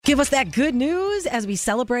Give us that good news as we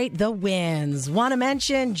celebrate the wins. Want to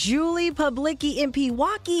mention Julie Publicki in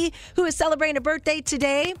Pewaukee, who is celebrating a birthday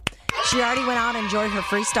today. She already went out and enjoyed her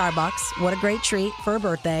free Starbucks. What a great treat for a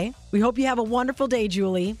birthday. We hope you have a wonderful day,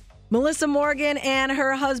 Julie. Melissa Morgan and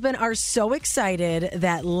her husband are so excited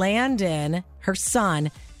that Landon, her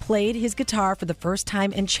son, played his guitar for the first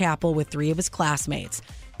time in chapel with 3 of his classmates.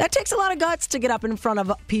 That takes a lot of guts to get up in front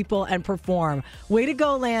of people and perform. Way to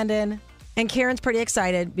go, Landon. And Karen's pretty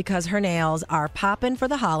excited because her nails are popping for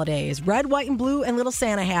the holidays. Red, white, and blue, and little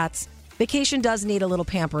Santa hats. Vacation does need a little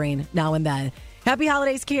pampering now and then. Happy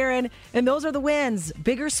holidays, Karen. And those are the wins.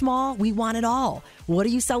 Big or small, we want it all. What are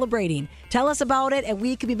you celebrating? Tell us about it, and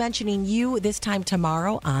we could be mentioning you this time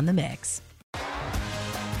tomorrow on The Mix.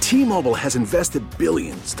 T-Mobile has invested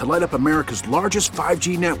billions to light up America's largest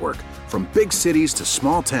 5G network, from big cities to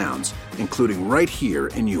small towns, including right here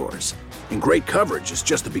in yours. And great coverage is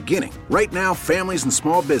just the beginning. Right now, families and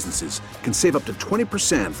small businesses can save up to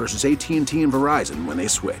 20% versus AT&T and Verizon when they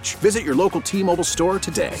switch. Visit your local T-Mobile store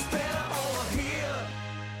today.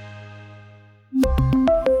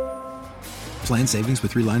 Plan savings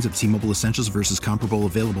with 3 lines of T-Mobile Essentials versus comparable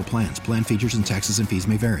available plans. Plan features and taxes and fees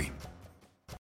may vary.